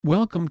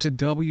Welcome to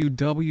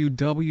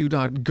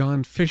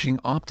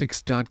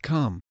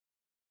www.gonefishingoptics.com.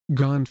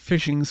 Gone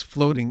Fishing's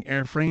floating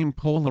airframe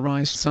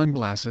polarized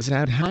sunglasses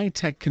add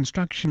high-tech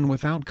construction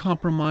without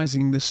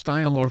compromising the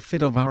style or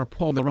fit of our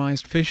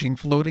polarized fishing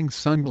floating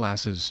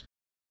sunglasses.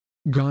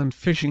 Gone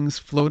Fishing's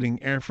floating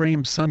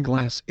airframe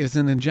sunglass is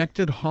an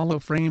injected hollow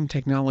frame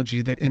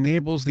technology that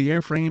enables the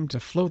airframe to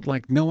float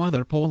like no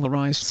other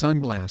polarized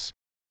sunglass.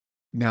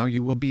 Now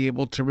you will be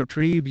able to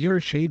retrieve your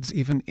shades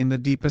even in the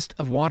deepest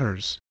of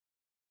waters.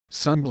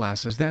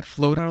 Sunglasses that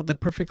float are the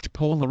perfect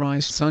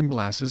polarized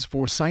sunglasses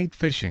for sight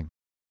fishing.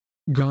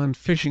 Gone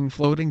Fishing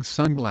floating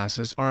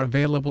sunglasses are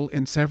available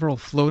in several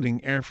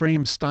floating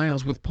airframe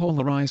styles with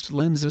polarized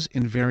lenses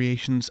in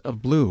variations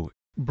of blue,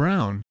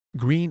 brown,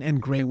 green and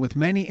gray with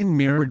many in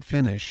mirrored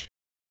finish.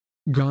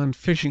 Gone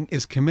Fishing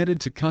is committed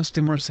to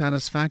customer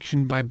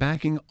satisfaction by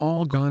backing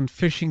all Gone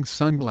Fishing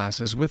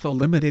sunglasses with a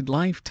limited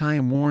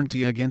lifetime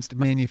warranty against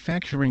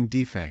manufacturing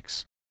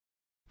defects.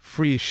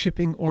 Free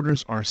shipping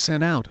orders are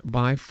sent out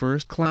by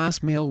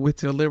first-class mail with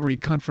delivery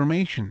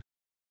confirmation.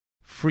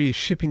 Free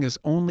shipping is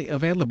only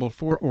available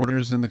for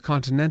orders in the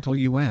continental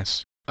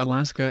U.S.,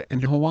 Alaska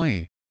and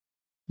Hawaii.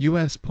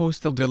 U.S.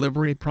 postal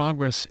delivery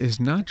progress is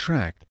not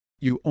tracked,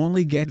 you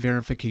only get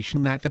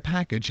verification that the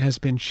package has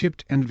been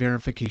shipped and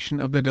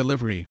verification of the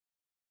delivery.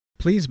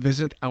 Please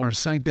visit our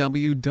site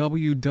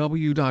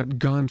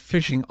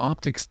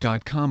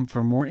www.gonefishingoptics.com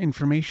for more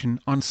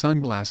information on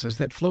sunglasses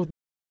that float.